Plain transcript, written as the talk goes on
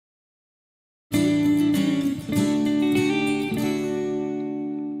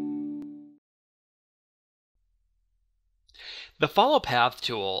The Follow Path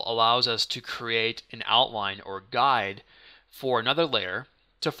tool allows us to create an outline or guide for another layer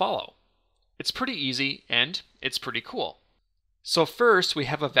to follow. It's pretty easy and it's pretty cool. So first we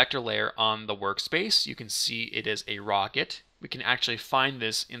have a vector layer on the workspace. You can see it is a rocket. We can actually find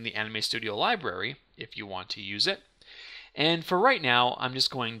this in the Anime Studio library if you want to use it. And for right now, I'm just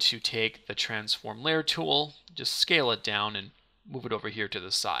going to take the Transform Layer tool, just scale it down and move it over here to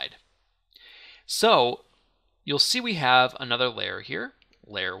the side. So you'll see we have another layer here,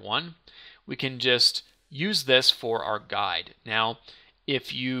 layer 1. We can just use this for our guide. Now,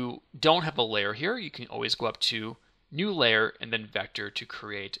 if you don't have a layer here, you can always go up to New Layer and then Vector to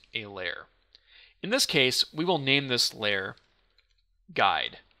create a layer. In this case, we will name this layer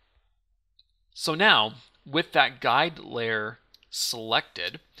Guide. So now, with that guide layer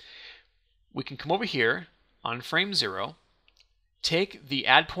selected, we can come over here on frame 0, take the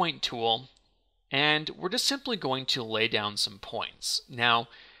Add Point tool, and we're just simply going to lay down some points. Now,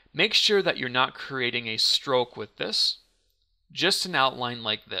 make sure that you're not creating a stroke with this, just an outline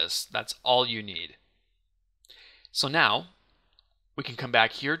like this. That's all you need. So now, we can come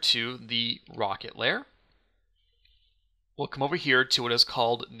back here to the rocket layer. We'll come over here to what is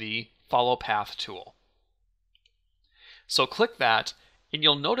called the Follow Path tool. So click that, and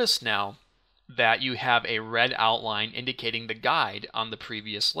you'll notice now that you have a red outline indicating the guide on the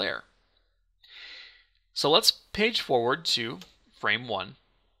previous layer. So let's page forward to frame 1,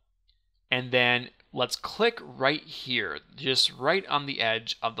 and then let's click right here, just right on the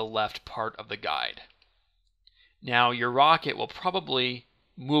edge of the left part of the guide. Now your rocket will probably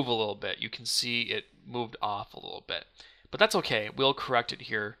move a little bit. You can see it moved off a little bit, but that's okay. We'll correct it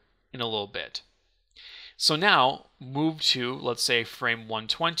here in a little bit. So now move to, let's say, frame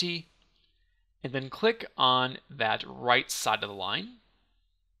 120, and then click on that right side of the line,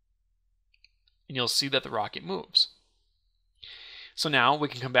 and you'll see that the rocket moves. So now we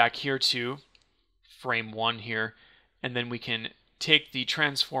can come back here to frame 1 here, and then we can take the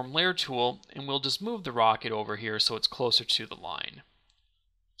Transform Layer tool, and we'll just move the rocket over here so it's closer to the line.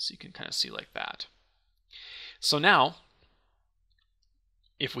 So you can kind of see like that. So now,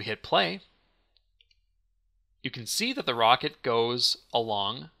 if we hit play, you can see that the rocket goes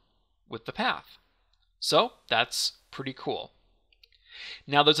along with the path. So that's pretty cool.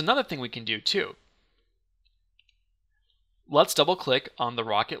 Now there's another thing we can do too. Let's double click on the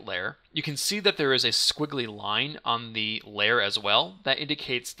rocket layer. You can see that there is a squiggly line on the layer as well. That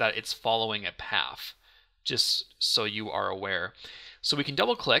indicates that it's following a path, just so you are aware. So we can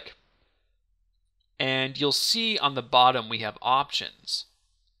double click, and you'll see on the bottom we have options.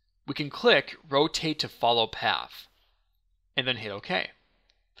 We can click Rotate to Follow Path, and then hit OK.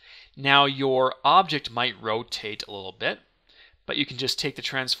 Now your object might rotate a little bit, but you can just take the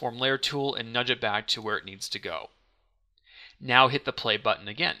Transform Layer tool and nudge it back to where it needs to go. Now hit the play button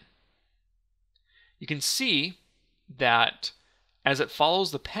again. You can see that as it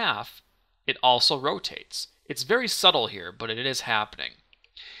follows the path, it also rotates. It's very subtle here, but it is happening.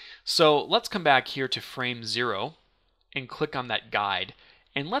 So let's come back here to frame 0 and click on that guide,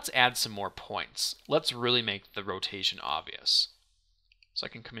 and let's add some more points. Let's really make the rotation obvious. So I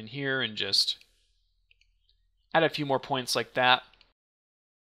can come in here and just add a few more points like that.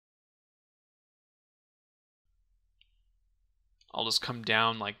 I'll just come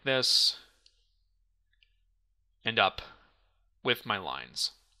down like this and up with my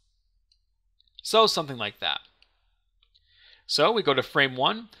lines. So something like that. So we go to frame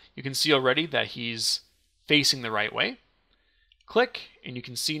 1. You can see already that he's facing the right way. Click, and you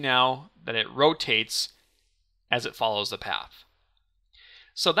can see now that it rotates as it follows the path.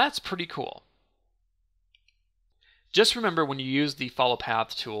 So that's pretty cool. Just remember, when you use the Follow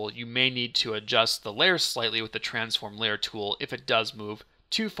Path tool, you may need to adjust the layer slightly with the Transform Layer tool if it does move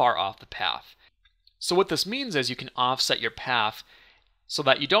too far off the path. So what this means is you can offset your path so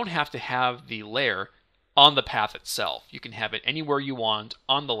that you don't have to have the layer on the path itself. You can have it anywhere you want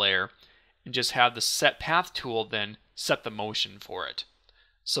on the layer and just have the Set Path tool then set the motion for it.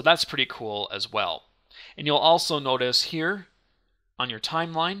 So that's pretty cool as well. And you'll also notice here on your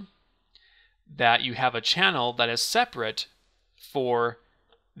timeline that you have a channel that is separate for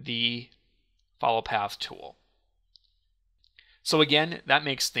the Follow Path tool. So again, that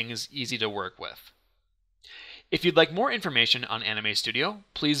makes things easy to work with. If you'd like more information on Anime Studio,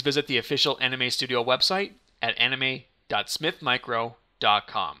 please visit the official Anime Studio website at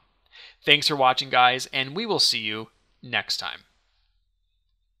anime.smithmicro.com. Thanks for watching, guys, and we will see you next time.